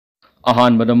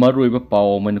अहानबदा मरुइबा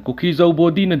पाव मन कुकी जो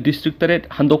बॉडी न डिस्ट्रिक्ट तरेट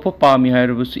हंदोप पामी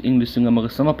हायरबसु इंग्लिश अमग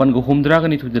समापन गो हुमद्राग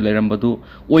नि थुद लेरंबदु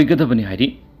ओइगदबनि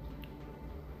हारि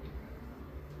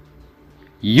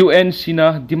UNC ना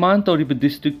डिमांड तौरीब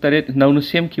डिस्ट्रिक्ट तरेट नौन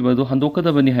सेमखिबदु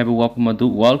हंदोकदबनि हायब वापमदु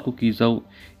वाल कुकी जो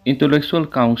इंटेलेक्चुअल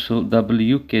काउंसिल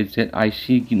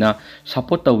WKZIC गिना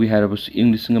सपोर्ट तौवी हायरबसु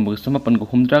इंग्लिश अमग समापन गो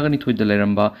हुमद्राग नि थुद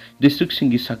लेरंबा डिस्ट्रिक्ट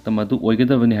सिंगी सक्तमदु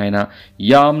ओइगदबनि हायना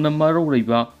यामना मरो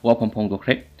रैबा वापम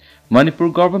फोंदोखरे मणिपुर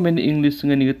गवर्नमेंट इंग्लिश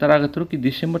संगनि तरागतरु की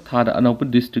दिसंबर थाद अनौप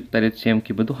डिस्ट्रिक्ट तरेट सेम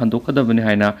की बदु हंदोकदबनि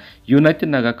हायना यूनाइटेड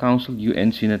नागा काउंसिल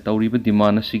UNC न तौरीब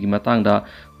डिमांड असिगी मतंगदा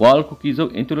वाल कुकी जो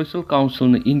इंटेलेक्चुअल काउंसिल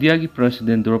न इंडिया की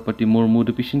president Draupadi Murmu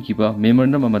the पिसिन किबा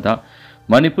memorandum अमदा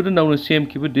Manipur noun same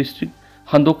किबा district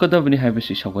हंदोकदबनि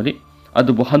हायबसि सगली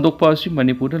अदुबो हंदोकपा असि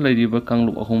मणिपुर लैरिबा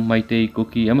कांगलु अहुम माइतेई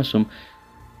कुकी अमसुम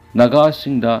नागा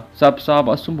सिंगदा सब साब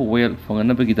असुम वेल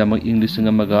फंगनबगिदम इंग्लिश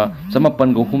संगमगा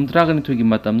समापन गो हुमद्रागनि थुगी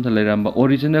मतम द लेरंबा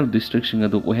ओरिजिनल डिस्ट्रिक्ट सिंग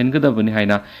अदु ओहेनगदबनि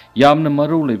हायना यामना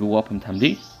मरु लेबो वाफम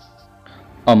थामदि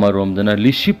अमरोमदना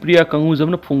लिसिप्रिया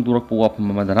कंगुजमना फोंदुरप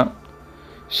वाफम मदना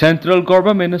सेंट्रल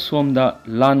गवर्नमेंट सोमदा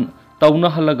लान तौना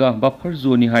हलगा बफर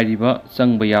जोनी हारिबा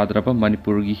संगबा याद्रबा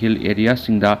मणिपुर की हिल एरिया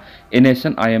सिंगदा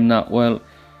NSNIM ना oil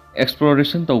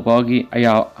exploration तौबागी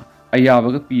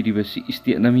अयाबग पीरिबसी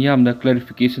state नमियामना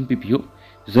clarification पिपियो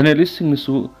journalist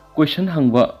सिंगसु question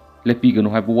हंगबा लेपिगनो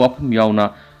हाइबो वाफम यावना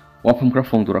वाफम क्रा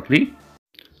फोंदुरकली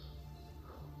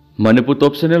मणिपुर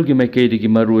टॉप चैनल की माइकैदगी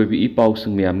मरुएबी इ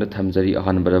पाउसिंग मियामना थमजरी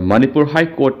अहानबदा Manipur high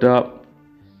court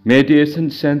mediation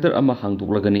centre अमा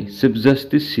हांगदोकलगनी chief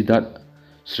justice Siddharth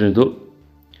श्रीधु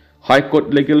high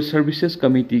court legal services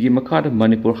committee की मखाद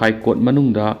Manipur high court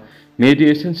मनुंगदा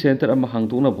mediation centre अमा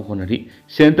हांगदोकना बहोनरी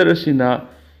सेंटर असिना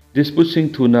डिस्प्यूट सिंग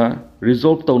थुना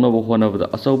resolve तौनब होनबदा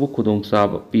अचौब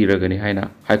खुदोंचाब पीरगनी हाइना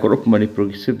high court of Manipur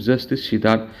की chief justice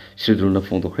Siddharth श्रीधुना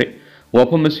फोंदोखरे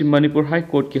वाफम असी Manipur high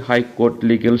court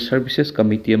legal services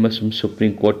committee अमसुम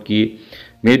supreme court की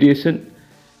मेडिएशन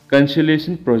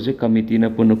कंसिलिएशन प्रोजेक्ट कमिटी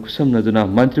न पुनः खुसमनदुना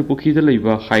मंत्री पुखीद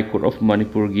लैबा हाई कोर्ट ऑफ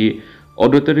मणिपुर की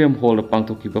ऑडिटोरियम हॉल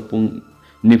पांगथोकिबा पुंग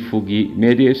निफुगी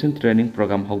मेडिएशन ट्रेनिंग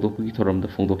प्रोग्राम हौदोकपगी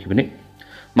थोरमदा फोंदोकिबने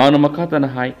मांगना मखातना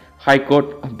हाई कोर्ट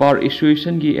बार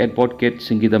एसोसिएशन की एडवोकेट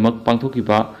सिंगिदमक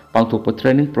पांगथोप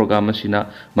ट्रेनिंग प्रोग्राम असिना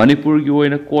मणिपुर की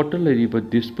ओइना कोर्ट लैरिबा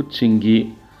डिस्प्यूट सिंगी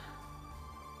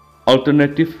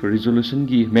अल्टरनेटिव रिजोल्यूशन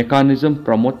की मेकानिज्म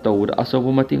प्रमोट तौर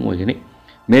असौब मतिंग ओइगनी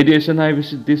मेडिएशन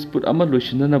हाइबसि डिस्प्यूट अमा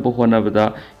लोइसिननब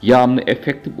होनबदा यामना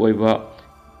इफेक्टिव ओइबा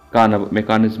कानब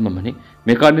mechanism अमनी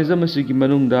mechanism असिगी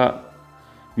मनुंगदा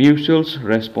mutual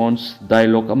response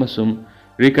dialogue अमसुम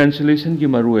reconciliation की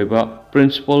मरुएबा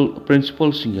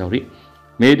प्रिंसिपल सिंग यावरी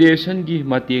मेडिएशन की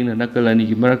मतेंग नकलनी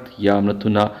की मरक यामना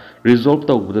थुना रिजॉल्व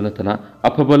तौबद नतना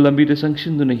अफब लंबीद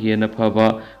संसिंदुना हेना फबा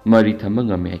मरी थम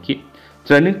ngame की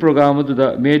training programme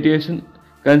अदुदा मेडिएशन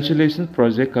conciliation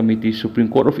project committee supreme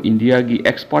court of India की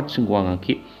एक्सपर्ट सिंग वांगा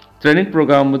की ट्रेनिंग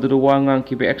प्रोग्राम अदुदा वांगा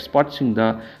की बे expert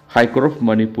सिंगदा high court of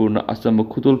Manipur न असम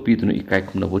खुदोल पीदुना इकाय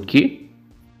खुमनबुत की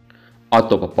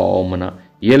अतोप पावमना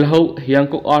येलहौ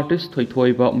हियांको आर्टिस्ट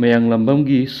थोइथोइबा मयांगलंबम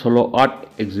की solo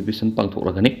art exhibition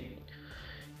पांगथोकलगनी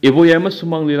इबोयाम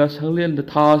Sumang Leela संगलेन the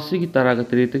थासी की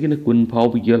तरागतरे तगिन कुन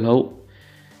फाव येलहौ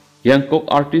हियांको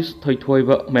आर्टिस्ट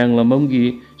थोइथोइबा मयांगलंबम की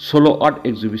सोलो आर्ट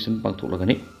एग्जिबिशन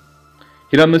पांगथोकलगनी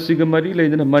हिरामसिग मरी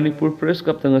लेदना मणिपुर प्रेस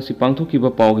कप तंगसी पांगथोकिबा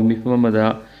पावगी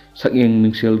मिफममदा सक्येंग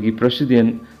मिंगसेल की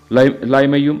प्रेसिडेंट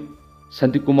लाइमयुम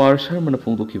संति कुमार शर्मा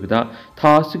फोंदोखिबदा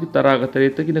थासी की तरागतरे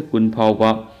तगिन कुन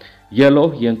फावबा येलो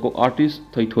हियांको आर्टिस्ट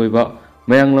थोइथोइबा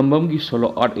मयांगलंबम की सोलो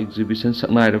आर्ट एग्जिबिशन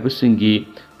सकनायरबसिंगी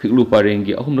फिक्लु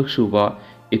पारेंगी अहुमलक सुबा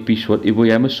एपिसोड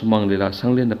इबोयाम सुमांग लीला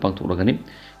संगलेन पांगथोकलगनी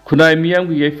खुनाय मियाम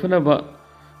की यैफनबा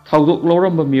थाउदोक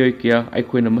लौरंबा मियोय किया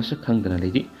आइखोइना मसक खंगदना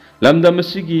लेदि लमदम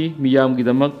असिगी मियाम की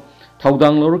दमक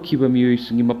थाउदांग लौरखिबा मियोय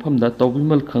सिंगी मफमदा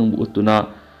तौबिमल खंगबु उतुना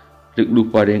फिक्लु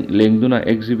पारेंग लेंगदुना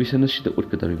एग्जिबिशन असिदा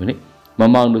उटकदरिबने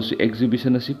ममांगदसु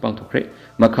एग्जिबिशन असी पांगथोखरे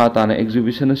मखाताना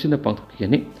एग्जिबिशन असिना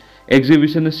पांगथोखिगनी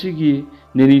एग्जिबिशन असिगी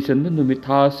निनी चंद नुमित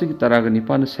था असिगी तराग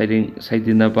निपान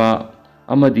साइदिनबा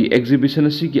अमदी exhibition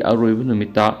असिगी अरोइब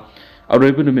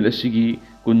नुमित असिगी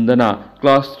कुंदना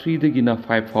class 3 दगिना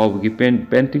 5 फावगी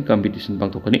painting competition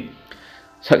पांगथोखनी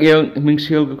सक्यल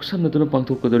मिंगसेल कुसमनदुना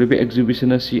पांगथोकदरिबे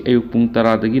exhibition असी अयुक पुंग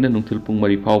 10 दगिना नुंथिल पुंग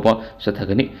 3 फावबा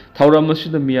सथगनी थौराम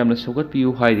असिदा मियामना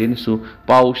सौगतपियु हाइदेनसु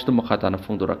पाउसदा मखाताना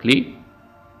फोंदोरकली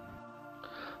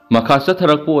मखा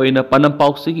चथरकपो ओइना पनम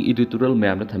पाउसिगी एडिटोरियल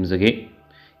मैमना थमजगे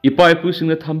इपा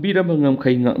इपुसिंगना थंबीरम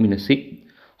ngamkhai ngakminasi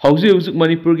हौजिक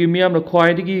मणिपुर की मियामना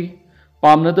ख्वाइदगी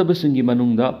पामनदबसिंगी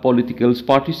मनुंगदा पॉलिटिकल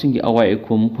पार्टी सिंगी अवाय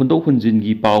एखुम हुंदोक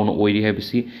हुंजिनगी पावना ओइरि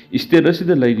हैबसि स्टेट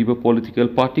असिदा लैरिबा पॉलिटिकल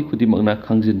पार्टी खुदिमकना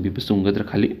खंजिनबिबसुंगद्र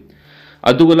खाली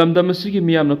ꯑꯗꯨꯒ ꯂꯝꯗꯝ ꯑꯁꯤꯒꯤ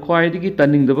ꯃꯤꯌꯥꯝꯅ ꯈ꯭ꯋꯥꯏꯗꯒꯤ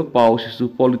ꯇꯥꯅꯤꯡꯗꯕ ꯄꯥꯎꯁꯤꯁꯨ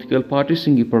ꯄꯣꯂꯤꯇꯤꯀꯦꯜ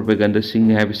ꯄꯥꯔꯇꯤꯁꯤꯡꯒꯤ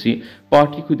ꯄ꯭ꯔꯣꯄꯥꯒꯦꯟꯗꯥꯁꯤꯡꯅꯤ ꯍꯥꯏꯕꯁꯤ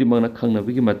ꯄꯥꯔꯇꯤ ꯈꯨꯗꯤꯡꯃꯛꯅ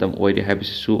ꯈꯪꯅꯕꯒꯤ ꯃꯇꯝ ꯑꯣꯏꯔꯦ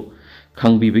ꯍꯥꯏꯕꯁꯤꯁꯨ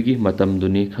ꯈꯪꯕꯤꯕꯒꯤ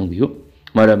ꯃꯇꯝꯗꯨꯅꯤ ꯈꯪꯕꯤꯌꯨ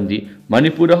ꯃꯔꯝꯗꯤ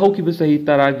ꯃꯅꯤꯄꯨꯔꯗ ꯍꯧꯈꯤꯕ ꯆꯍꯤ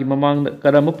 10ꯒꯤ ꯃꯃꯥꯡꯗ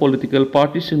ꯀꯔꯝꯕ ꯄꯣꯂꯤꯇꯤꯀꯦꯜ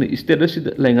ꯄꯥꯔꯇꯤꯁꯤꯡꯅ ꯏꯁꯇꯦꯠ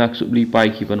ꯑꯁꯤꯗ ꯂꯩꯉꯥꯛ ꯁꯨꯞꯂꯤ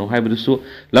ꯄꯥꯏꯈꯤꯕꯅꯣ ꯍꯥꯏꯕꯗꯨꯁꯨ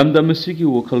ꯂꯝꯗꯝ ꯑꯁꯤꯒꯤ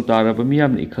ꯋꯥꯈꯜ ꯇꯥꯔꯕ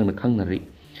ꯃꯤꯌꯥꯝꯅ ꯏꯈꯪꯅ ꯈꯪꯅꯔꯤ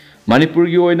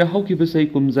ꯃꯅꯤꯄꯨꯔꯒꯤ ꯑꯣꯏꯅ ꯍꯧꯈꯤꯕ ꯆꯍꯤ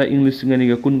ꯀꯨꯝꯖꯥ ꯏꯪ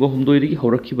 2019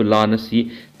 ꯍꯧꯔꯛꯈꯤꯕ ꯂꯥꯟ ꯑꯁꯤ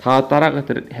ꯊꯥ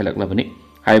 18 ꯍꯦꯜꯂꯛꯂꯕꯅꯤ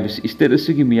ꯍꯥꯏꯕꯁꯤ ꯏꯁꯇꯦꯠ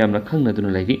ꯑꯁꯤꯒꯤ ꯃꯤꯌꯥꯝꯅ ꯈꯪꯅꯗꯨꯅ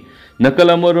ꯂꯩꯔꯤ ꯅꯥꯀꯜ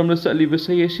ꯑꯃꯔꯣꯝꯗ ꯆꯠꯂꯤꯕ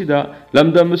ꯆꯍꯤ ꯑꯁꯤꯗ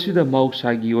ꯂꯝꯗꯝ ꯑꯁꯤꯗ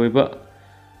ꯃꯍꯧꯁꯥꯒꯤ ꯑꯣꯏꯕ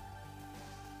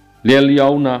ꯂꯦꯜ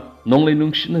ꯌꯥꯎꯅ ꯅꯣꯡꯂꯩ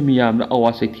ꯅꯨꯡꯁꯤꯠꯅ ꯃꯤꯌꯥꯝꯅ ꯑꯋꯥ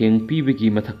ꯆꯩꯊꯦꯡ ꯄꯤꯕꯒꯤ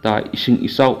ꯃꯊꯛꯇ ꯏꯁꯤꯡ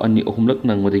ꯏꯆꯥꯎ 2-3ꯂꯛ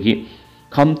ꯅꯪꯕꯗꯒꯤ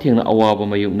ꯈꯝ ꯊꯦꯡꯅ ꯑꯋꯥꯕ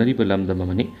ꯃꯥꯌꯣꯛꯅꯔꯤꯕ ꯂꯝꯗꯝ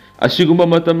ꯑꯃꯅꯤ ꯑꯁꯤꯒꯨꯝꯕ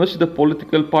ꯃꯇꯝ ꯑꯁꯤꯗ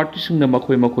ꯄꯣꯂꯤꯇꯤꯀꯦꯜ ꯄꯥꯔꯇꯤꯁꯤꯡꯅ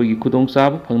ꯃꯈꯣꯏꯒꯤ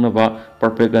ꯈꯨꯗꯣꯡꯆꯥꯕ ꯐꯪꯅꯕ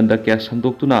ꯄ꯭ꯔꯣꯄꯥꯒꯦꯟꯗꯥ ꯀꯌꯥ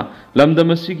ꯁꯟꯗꯣꯛꯇꯨꯅ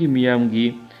ꯂꯝꯗꯝ ꯑꯁꯤꯒꯤ ꯃꯤꯌꯥꯝꯒꯤ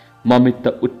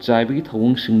ꯃꯃꯤꯠꯇ ꯎꯠ ꯆꯥꯏꯕꯒꯤ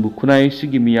ꯊꯧꯑꯣꯡꯁꯤꯡꯕꯨ ꯈꯨꯟꯅꯥꯏ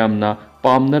ꯑꯁꯤꯒꯤ ꯃꯤꯌꯥꯝꯅ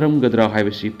ꯄꯥꯝꯅꯔꯝꯒꯗ꯭ꯔꯥ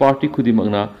ꯍꯥꯏꯕꯁꯤ ꯄꯥꯔꯇꯤ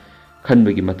ꯈꯨꯗꯤꯡꯃꯛꯅ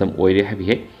ꯈꯟꯕꯒꯤ ꯃꯇꯝ ꯑꯣꯏꯔꯦ ꯍꯥꯏꯕ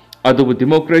ꯌꯥꯏ ꯑꯗꯨꯕꯨ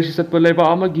ꯗꯦꯃꯣꯀ꯭ꯔꯦꯁꯤ ꯆꯠꯄ ꯂꯩꯕꯥꯛ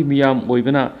ꯑꯃꯒꯤ ꯃꯤꯌꯥꯝ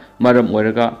ꯑꯣꯏꯕꯅ ꯃꯔꯝ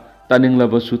ꯑꯣꯏꯔꯒ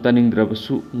ꯇꯥꯅꯤꯡꯂꯕꯁꯨ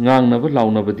ꯇꯥꯅꯤꯡꯗ꯭ꯔꯕꯁꯨ ꯉꯥꯡꯅꯕ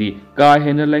ꯂꯥꯎꯅꯕꯗꯤ ꯀꯥ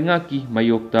ꯍꯦꯟꯅ ꯂꯩꯉꯥꯛꯀꯤ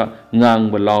ꯃꯥꯌꯣꯛꯇ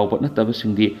ꯉꯥꯡꯕ ꯂꯥꯎꯕ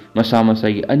ꯅꯠꯇꯕꯁꯤꯡꯗꯤ ꯃꯁꯥ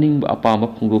ꯃꯁꯥꯒꯤ ꯑꯅꯤꯡꯕ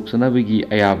ꯑꯄꯥꯝꯕ ꯐꯣꯡꯗꯣꯛꯆꯅꯕꯒꯤ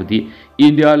ꯑꯌꯥꯕꯗꯤ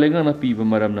ꯏꯟꯗꯤꯌꯥ ꯂꯩꯉꯥꯛꯅ ꯄꯤꯕ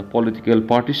ꯃꯔꯝꯅ ꯄꯣꯂꯤꯇꯤꯀꯦꯜ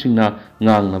ꯄꯥꯔꯇꯤꯁꯤꯡꯅ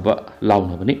ꯉꯥꯡꯅꯕ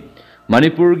ꯂꯥꯎꯅꯕꯅꯤ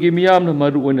ꯃꯅꯤꯄꯨꯔꯒꯤ ꯃꯤꯌꯥꯝꯅ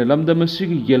ꯃꯔꯨꯑꯣꯏꯅ ꯂꯝꯗꯝ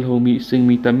ꯑꯁꯤꯒꯤ ꯌꯦꯜꯍꯧꯃꯤ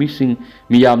ꯆꯤꯡꯃꯤ ꯇꯝꯃꯤꯁꯤꯡ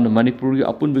ꯃꯤꯌꯥꯝꯅ ꯃꯅꯤꯄꯨꯔꯒꯤ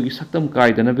ꯑꯄꯨꯟꯕꯒꯤ ꯁꯛꯇꯝ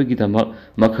ꯀꯥꯏꯗꯅꯕꯒꯤꯗꯃꯛ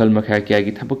ꯃꯈꯜ ꯃꯈꯥ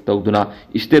ꯀꯌꯥꯒꯤ ꯊꯕꯛ ꯇꯧꯗꯨꯅ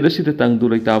ꯏꯁꯇꯦꯠ ꯑꯁꯤꯗ ꯇꯪꯗꯨ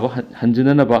ꯂꯩꯇꯥꯕ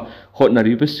ꯍꯟꯖꯤꯟꯅꯅꯕ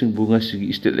ꯍꯣꯠꯅꯔꯤꯕꯁꯤꯡꯕꯨ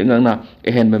ꯉꯁꯤꯒꯤ ꯏꯁꯇꯦꯠ ꯂꯩꯉꯥꯛꯅ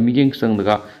ꯑꯍꯦꯟꯕ ꯃꯤꯠꯌꯦꯡ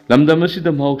ꯆꯪꯂꯒ ꯂꯝꯗꯝ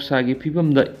ꯑꯁꯤꯗ ꯃꯍꯧꯁꯥꯒꯤ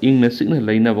ꯐꯤꯕꯝꯗ ꯏꯪꯅ ꯆꯤꯛꯅ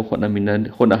ꯂꯩꯅꯕ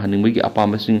ꯍꯣꯠꯅꯍꯟꯅꯤꯡꯕꯒꯤ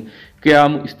ꯑꯄꯥꯝꯕꯁꯤꯡ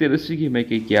ꯀꯌꯥꯃꯨꯛ ꯏꯁꯇꯦꯠ ꯑꯁꯤꯒꯤ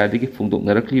ꯃꯥꯏꯀꯩ ꯀꯌꯥꯗꯒꯤ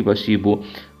ꯐꯣꯡꯗꯣꯛꯅꯔꯛꯂꯤꯕ ꯑꯁꯤꯕꯨ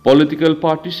ꯄꯣꯂꯤꯇꯤꯀꯦꯜ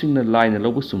ꯄꯥꯔꯇꯤꯁꯤꯡꯅ ꯂꯥꯏꯅ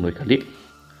ꯂꯧꯕ ꯆꯨꯝꯂꯣꯏ ꯈꯜꯂꯤ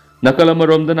ꯅꯥꯀꯜ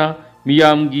ꯑꯃꯔꯣꯝꯗꯅ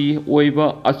ꯃꯤꯌꯥꯝꯒꯤ ꯑꯣꯏꯕ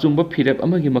ꯑꯆꯨꯝꯕ ꯐꯤꯔꯦꯞ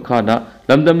ꯑꯃꯒꯤ ꯃꯈꯥꯗ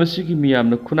ꯂꯝꯗꯝ ꯑꯁꯤꯒꯤ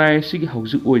ꯃꯤꯌꯥꯝꯅ ꯈꯨꯟꯅꯥꯏ ꯑꯁꯤꯒꯤ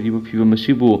ꯍꯧꯖꯤꯛ ꯑꯣꯏꯔꯤꯕ ꯐꯤꯕꯝ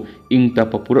ꯑꯁꯤꯕꯨ ꯏꯪ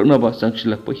ꯇꯞꯄ ꯄꯨꯔꯛꯅꯕ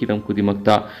ꯆꯪꯁꯤꯜꯂꯛꯄ ꯍꯤꯔꯝ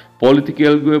ꯈꯨꯗꯤꯡꯃꯛꯇ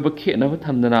ꯄꯣꯂꯤꯇꯤꯀꯦꯜꯒꯤ ꯑꯣꯏꯕ ꯈꯦꯠꯅꯕ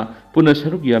ꯊꯝꯗꯅ ꯄꯨꯟꯅ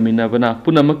ꯁꯔꯨꯛ ꯌꯥꯃꯤꯟꯅꯕꯅ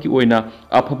ꯄꯨꯝꯅꯃꯛꯀꯤ ꯑꯣꯏꯅ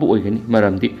ꯑꯐꯕ ꯑꯣꯏꯒꯅꯤ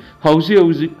ꯃꯔꯝꯗꯤ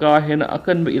ꯍꯧꯖꯤꯛ ꯀꯥ ꯍꯦꯟꯅ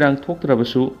ꯑꯀꯟꯕ ꯏꯔꯥꯡ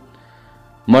ꯊꯣꯛꯇ꯭ꯔꯕꯁꯨ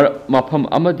ꯃꯐꯝ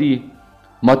ꯑꯃꯗꯤ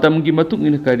ꯃꯇꯝꯒꯤ ꯃꯇꯨꯡ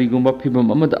ꯏꯟꯅ ꯀꯔꯤꯒꯨꯝꯕ ꯐꯤꯕꯝ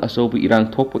ꯑꯃꯗ ꯑꯆꯧꯕ ꯏꯔꯥꯡ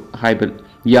ꯊꯣꯛꯄ ꯍꯥꯏꯕ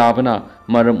ꯌꯥꯕꯅ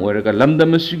ꯃꯔꯝ ꯑꯣꯏꯔꯒ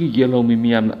ꯂꯝꯗꯝ ꯑꯁꯤꯒꯤ ꯌꯦꯜꯍꯧꯃꯤ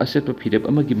ꯃꯤꯌꯥꯝꯅ ꯑꯆꯦꯠꯄ ꯐꯤꯔꯦꯞ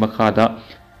ꯑꯃꯒꯤ ꯃꯈꯥꯗ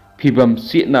ꯐꯤꯕꯝ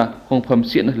ꯆꯦꯠꯅ ꯈꯣꯡꯐꯝ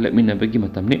ꯆꯦꯠꯅ ꯂꯦꯞꯃꯤꯟꯅꯕꯒꯤ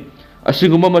ꯃꯇꯝꯅꯤ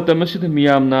ꯑꯁꯤꯒꯨꯝꯕ ꯃꯇꯝ ꯑꯁꯤꯗ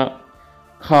ꯃꯤꯌꯥꯝꯅ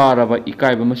ꯈꯥꯔꯕ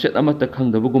ꯏꯀꯥꯏꯕ ꯃꯆꯦꯠ ꯑꯃꯠꯇ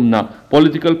ꯈꯪꯗꯕꯒꯨꯝꯅ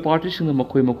ꯄꯣꯂꯤꯇꯤꯀꯦꯜ ꯄꯥꯔꯇꯤꯁꯤꯡꯅ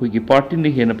ꯃꯈꯣꯏꯒꯤ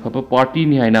ꯄꯥꯔꯇꯤꯅ ꯍꯦꯟꯅ ꯐꯕ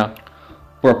ꯄꯥꯔꯇꯤꯅꯤ ꯍꯥꯏꯅ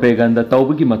ꯄ꯭ꯔꯣꯄꯥꯒꯦꯟꯗꯥ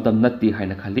ꯇꯧꯕꯒꯤ ꯃꯇꯝ ꯅꯠꯇꯦ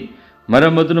ꯍꯥꯏꯅ ꯈꯜꯂꯤ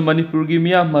ꯃꯔꯝ ꯑꯗꯨꯅ ꯃꯅꯤꯄꯨꯔꯒꯤ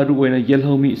ꯃꯤꯌꯥꯝ ꯃꯔꯨꯑꯣꯏꯅ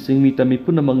ꯌꯦꯜꯍꯧꯃꯤ ꯆꯤꯡꯃꯤ ꯇꯝꯃꯤ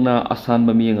ꯄꯨꯝꯅꯃꯛꯅ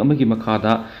ꯑꯁꯥꯟꯕ ꯃꯤꯠꯌꯦꯡ ꯑꯃꯒꯤ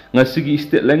ꯃꯈꯥꯗ ꯉꯁꯤꯒꯤ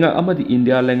ꯏꯁꯇꯦꯠ ꯂꯩꯉꯥꯛ ꯑꯃꯗꯤ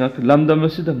ꯏꯟꯗꯤꯌꯥ ꯂꯩꯉꯥꯛ ꯂꯝꯗꯝ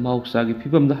ꯑꯁꯤꯗ ꯃꯍꯧꯁꯥꯒꯤ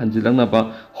ꯐꯤꯕꯝꯗ ꯍꯟꯖꯤꯜꯂꯛꯅꯕ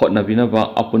ꯍꯣꯠꯅꯕꯤꯅꯕ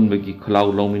ꯑꯄꯨꯟꯕꯒꯤ ꯈꯨꯜꯂꯥꯎ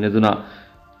ꯂꯧꯃꯤꯟꯅꯗꯨꯅ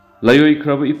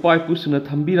ꯂꯩꯑꯣꯏꯈ꯭ꯔꯕ ꯏꯄꯥ ꯏꯄꯨꯁꯤꯡꯅ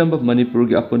ꯊꯝꯕꯤꯔꯝꯕ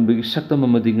ꯃꯅꯤꯄꯨꯔꯒꯤ ꯑꯄꯨꯟꯕꯒꯤ ꯁꯛꯇꯝ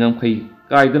ꯑꯃꯗꯤ ꯉꯝꯈꯩ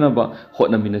ꯀꯥꯏꯗꯅꯕ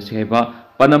ꯍꯣꯠꯅꯃꯤꯟꯅꯁꯤ ꯍꯥꯏꯕ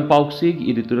ꯄꯥꯟꯗꯝ ꯄꯥꯎꯆꯦꯒꯤ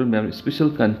ꯏꯗꯤꯇꯣꯔꯤꯌꯦꯜ ꯃꯌꯥꯝ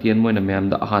ꯁ꯭ꯄꯦꯁꯦꯜ ꯀꯟꯇꯦꯟ ꯑꯣꯏꯅ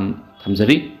ꯃꯌꯥꯝꯗ ꯑꯍꯥꯟ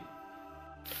ꯊꯝꯖꯔꯤ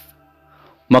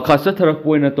ꯃꯈꯥ ꯆꯠꯊꯔꯛꯄ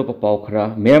ꯑꯣꯏꯅ ꯑꯇꯣꯞꯄ ꯄꯥꯎ ꯈꯔ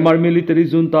ꯃ꯭ꯌꯥꯟꯃꯥꯔ ꯃꯤꯂꯤꯇꯔꯤ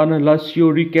ꯖꯨꯟꯇꯥꯅ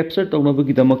ꯂꯥꯁꯤꯑꯣ ꯔꯤꯀꯦꯞꯆꯔ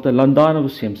ꯇꯧꯅꯕꯒꯤꯗꯃꯛꯇ ꯂꯥꯟꯗꯥꯅꯕ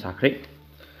ꯁꯦꯝ ꯁꯥꯈ꯭ꯔꯦ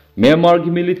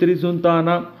ꯃ꯭ꯌꯥꯟꯃꯥꯔꯒꯤ ꯃꯤꯂꯤꯇꯔꯤ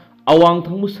ꯖꯨꯟꯇꯥꯅ ꯑꯋꯥꯡ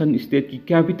ꯊꯪꯕ ꯁꯟ ꯏꯁꯇꯦꯠꯀꯤ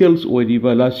ꯀꯦꯄꯤꯇꯦꯜꯁ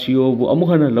ꯑꯣꯏꯔꯤꯕ ꯂꯥꯁꯤꯑꯣꯕꯨ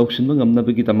ꯑꯃꯨꯛ ꯍꯟꯅ ꯂꯧꯁꯤꯟꯕ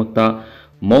ꯉꯝꯅꯕꯒꯤꯗꯃꯛꯇ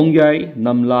ꯃꯣꯡꯌꯥꯏ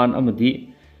ꯅꯝꯂꯥꯟ ꯑꯃꯗꯤ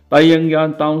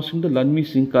ꯇꯥꯌꯦꯡꯌꯥꯟ ꯇꯥꯎꯟꯁꯤꯡꯗ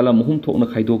ꯂꯥꯟꯃꯤꯁꯤꯡ ꯀꯂꯝ 3 ꯊꯣꯛꯅ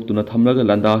ꯈꯥꯏꯗꯣꯛꯇꯨꯅ ꯊꯝꯂꯒ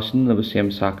ꯂꯥꯟꯗꯥꯁꯤꯟꯅꯕ ꯁꯦꯝ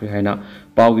ꯁꯥꯈ꯭ꯔꯦ ꯍꯥꯏꯅ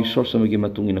ꯄꯥꯎꯒꯤ ꯁꯣꯔꯁ ꯑꯃꯒꯤ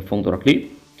ꯃꯇꯨꯡ ꯏꯟꯅ ꯐꯣꯡꯗꯣꯔꯛꯂꯤ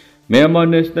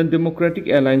Myanmar national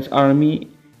democratic alliance army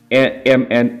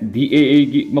MNDAA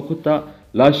ꯒꯤ ꯃꯈꯨꯠꯇ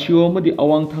ꯂꯥꯁꯤꯑꯣ ꯑꯃꯗꯤ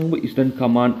ꯑꯋꯥꯡ ꯊꯪꯕ ꯏꯁꯇꯔꯟ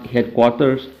ꯀꯃꯥꯟ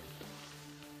ꯍꯦꯗꯀ꯭ꯋꯥꯔꯇꯔꯁ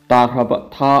ꯇꯥꯈ꯭ꯔꯕ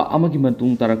ꯊꯥ ꯑꯃꯒꯤ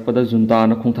ꯃꯇꯨꯡ ꯇꯥꯔꯛꯄꯗ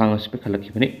ꯖꯨꯟꯇꯥꯅ ꯈꯣꯡꯊꯥꯡ ꯑꯁꯤ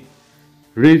ꯄꯥꯏꯈꯠꯂꯛꯈꯤꯕꯅꯤ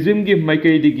ꯔꯦꯖꯤꯝꯒꯤ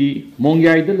ꯃꯥꯏꯀꯩꯗꯒꯤ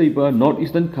ꯃꯣꯡꯌꯥꯏꯗ ꯂꯩꯕ ꯅꯣꯔꯠ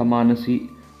ꯏꯁꯇꯔꯟ ꯀꯃꯥꯟ ꯑꯁꯤ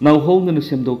ꯅꯧꯍꯧꯅꯅ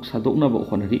ꯁꯦꯝꯗꯣꯛ ꯁꯥꯗꯣꯛꯅꯕ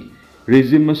ꯍꯣꯠꯅꯔꯤ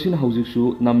ꯔꯦꯖꯤꯝ ꯑꯁꯤꯅ ꯍꯧꯖꯤꯛꯁꯨ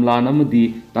ꯅꯝꯂꯥꯟ ꯑꯃꯗꯤ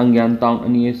ꯇꯥꯡꯌꯥꯟ ꯇꯥꯎꯟ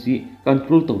ꯑꯅꯤ ꯑꯁꯤ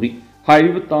ꯀꯟꯇ꯭ꯔꯣꯜ ꯇꯧꯔꯤ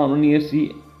ꯍꯥꯏꯔꯤꯕ ꯇꯥꯎꯟ ꯑꯅꯤ ꯑꯁꯤ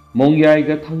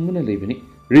ꯃꯣꯡꯌꯥꯏꯒ ꯊꯪꯅꯅ ꯂꯩꯕꯅꯤ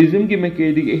ꯔꯦꯖꯤꯝꯒꯤ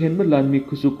ꯃꯥꯏꯀꯩꯗꯒꯤ ꯑꯍꯦꯟꯕ ꯂꯥꯟꯃꯤ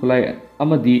ꯈꯨꯠꯁꯨ ꯈꯨꯠꯂꯥꯏ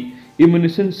ꯑꯃꯗꯤ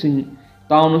इम्युनिशनसिंग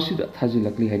टाउन असिदा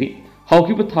थाजिलकली हारि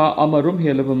हौकिबा था अमरोम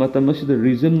हेलबा मतम असिदा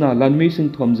रिजमना लानमीसिंग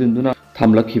थोमजिनदुना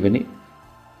थामलखिबनि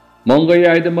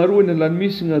मंगयायदा मरुना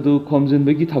लानमीसिंग अदु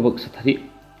खोमजिनबगी थबक सथरि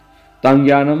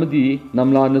तांग्यान अमदि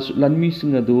नमलानसु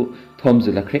लानमीसिंग अदु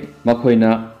थोमजिलखरे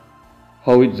मखोइना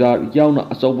हौइजार यावना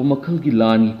अचौबा मखलगी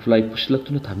लानगी खुलाई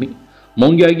पुसलक्तुना थामि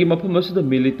मंगयायगी मफम असिदा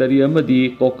military अमदि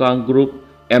कोकांग group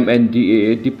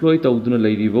MNDAA deploy तौदुना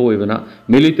लैरिबा ओइबना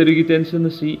military की टेंशन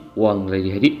असि वांग लैरि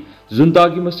हरि जुंता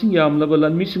की मसिंग यामलबा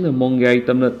लानमीसिंग मंगयाय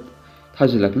तमना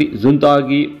थाजिलकली जुंता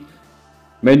की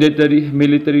मैंडेटरी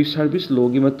मिलिटरी सर्विस लॉ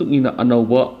की मतुंग इना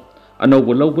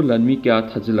अनौबा लौबा लानमी क्या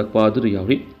थाजिलकपा अदु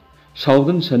यावरि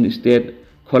साउदर्न सन स्टेट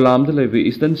खोलामदा लैबे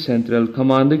ईस्टर्न सेंट्रल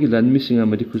कमांड की लानमीसिंग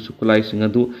अमदि खुसुकुलाइसिंग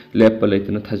अदु लेप्पा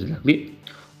लैतना थाजिलकली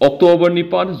अक्टोबर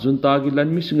 9 जुंता की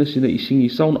लानमीसिंग असिना इसिंग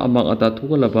इसाउन अमांग अता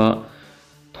थोगलबा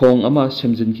thong ama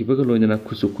semjinkibaga loinana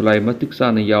khusu khulai matik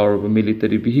chana yawraba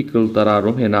military vehicle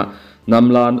tararom hena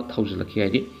namlan thaujalaki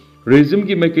haidi regime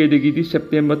gi makedegi di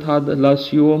September thad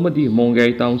lasio amadi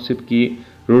mongai township ki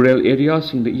rural area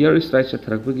sing the air strike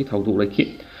satharakbagi thawdu laki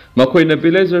makoina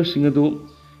villager sing adu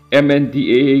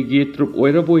MNDAA gi troop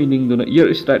oiraboi ningduna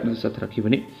air strike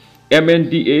satharakibani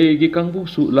MNDAA gi kangbu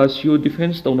su lasio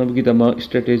defense tawnabagi dama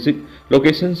strategic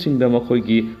location sing da makoi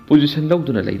gi position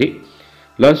lawduna leire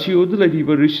lasio du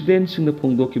laiba resident sing da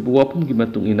phongdo ki buwapum gi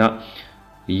matungina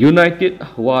United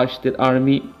Wa State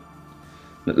Army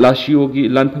lasio gi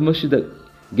lanphamasida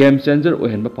game changer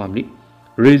ohenba pamli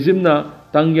regime na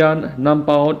tangyan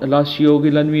nampaon lasio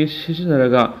gi lanmi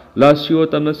sisinaraga lasio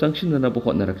tamna sangshinna bu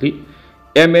hotnarakli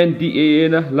MNDAA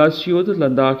na lasio du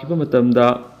landa kiba matamda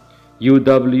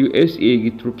UWSA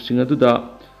gi troops singa du da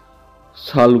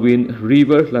Salwin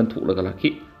River lanthulaga laki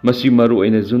masi maru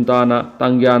aina junta na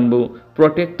tangyan bu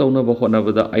protect tawna bu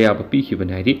hotnabada ayaba pi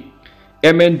khibani haidi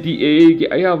MNDAA gi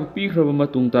ayaba pi khraba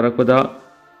matung tarakpada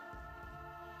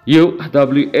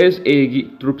UWSA gi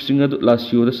troops singa du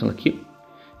lasio da salaki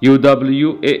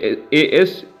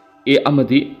UWASA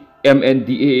amadi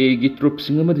MNDAA gi troops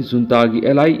singa amadi junta gi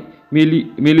alai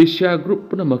militia group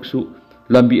puna maksu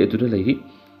lambi adura lairi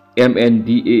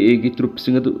MNDAA gi troops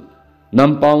singa du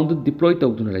nampaung du deploy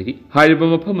tawduna lairi hairiba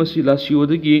mafam asi lasio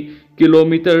dagi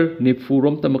kilometer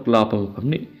nifurom tamak lapa mafam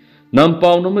ni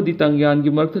nampaung amadi tangyan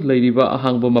gi marta lairiba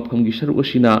ahangba mafam gi saru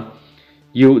asina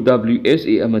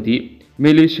UWSA amadi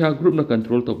militia group na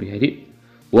control to bihari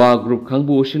wa group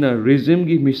khangbu osina regime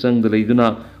gi misang dalaiduna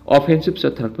offensive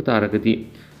satharak pataragati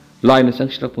line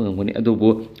sangsilak pangangani adobo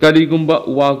karigumba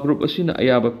wa group asina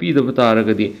ayaba pidaba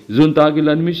taragadi junta gi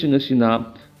lanmi sing asina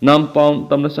nampaun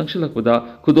tamna sangsilak pada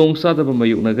khudong sadaba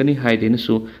mayuknagani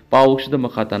haidenasu pawsida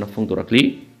makhatana phongdorakli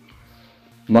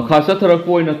makhasa tharak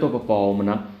poina to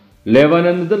pawmana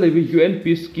Lebanon da lebi UN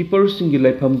peacekeepers sing gi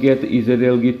laifam gate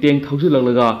Israel gi teng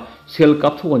thausilak sel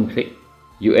kapthowan khle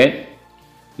UN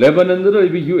Lebanon da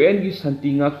lebi UN gi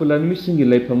santi nga khulan mising gi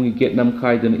laifam gi gate nam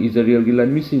khaidan Israel gi lan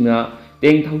mising na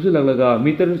teng thausilak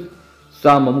meter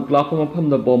sama mukla ma pham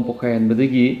da bom pokhayan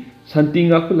badagi santi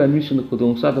nga khulan mising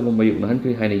khudong sada ba mayuk nan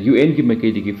kai haina UN gi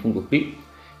makai digi phungokpi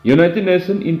United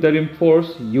Nations Interim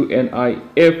Force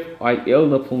UNIFIL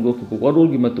na phungok ki warol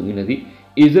gi matungina di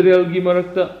Israel gi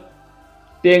marakta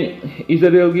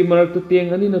teng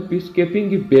ani na peacekeeping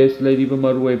gi base lairiba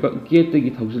maruai ba gate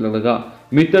gi thausilak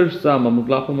meter sama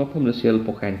mukla ma pham na sel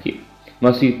pokhayan ki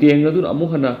masi teng adun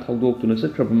amuhana thaudok tuna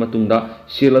sakraba matungda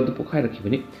sel adu pokhai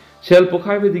rakhibani sel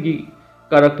pokhai bedigi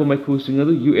karakpa maikhu sing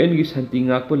adu UN gi santi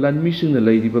ngakpa lanmi sing na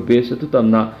lairiba base atu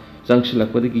tamna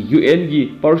jangsilakpa digi UN gi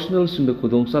personal sing da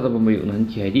khudong sadaba mayu nan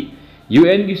ki haidi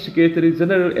UN gi secretary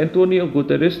general Antonio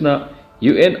Guterres na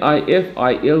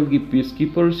UNIFIL gi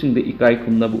peacekeeper sing da ikai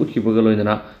khumna bu utkibaga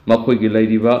loinana makhoi gi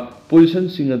lairiba position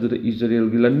sing adu da Israel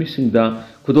gi lanmi sing da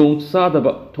khudong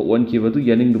sadaba thowan ki badu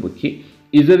yaning du bukhi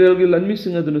Israel gi lanmi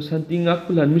sing adu santi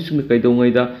ngakpa lanmi sing da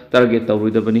kaidongai da target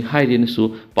tawroida bani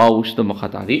hairenasu pawus da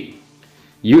makhatari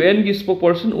UN gi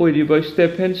spokesperson oiriba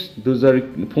Stephen Dujarric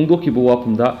phongdoki bu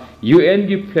wapumda UN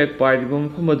gi flag party bam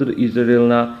phamadu Israel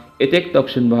na attack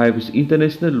tauction ba haibis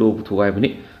international law bu thugai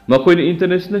bani makoini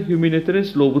international humanitarian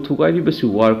law bu thugai ri basi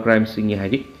war crime singi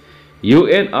haidi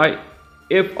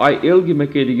UNIFIL gi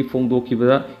makedi gi phongdoki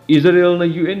ba Israel na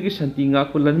UN gi santi nga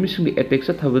ko lanmi sing attack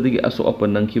sa thabadagi aso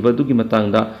apan nang kiba du gi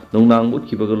matangda nongnang ut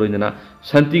kiba ga loinana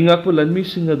santi nga ko lanmi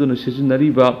sing aduna sejinari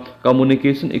ba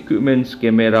communication equipments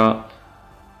camera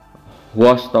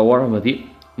was tower amadi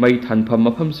mai thanpham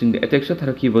mafam sing attack sa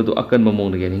tharaki badu akan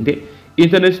mamong nagengde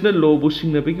international law bu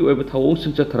sing na bigi oiba thawo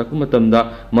sing cha tharak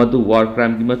matamda madu war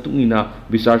crime gi matungina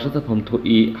bisar sa thapam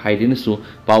thoi haidina su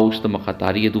paus ta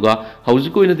makhatari aduga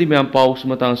haujiko ina di myam paus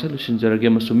matang sa lusinjarage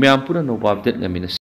masu myam pura no update ngamina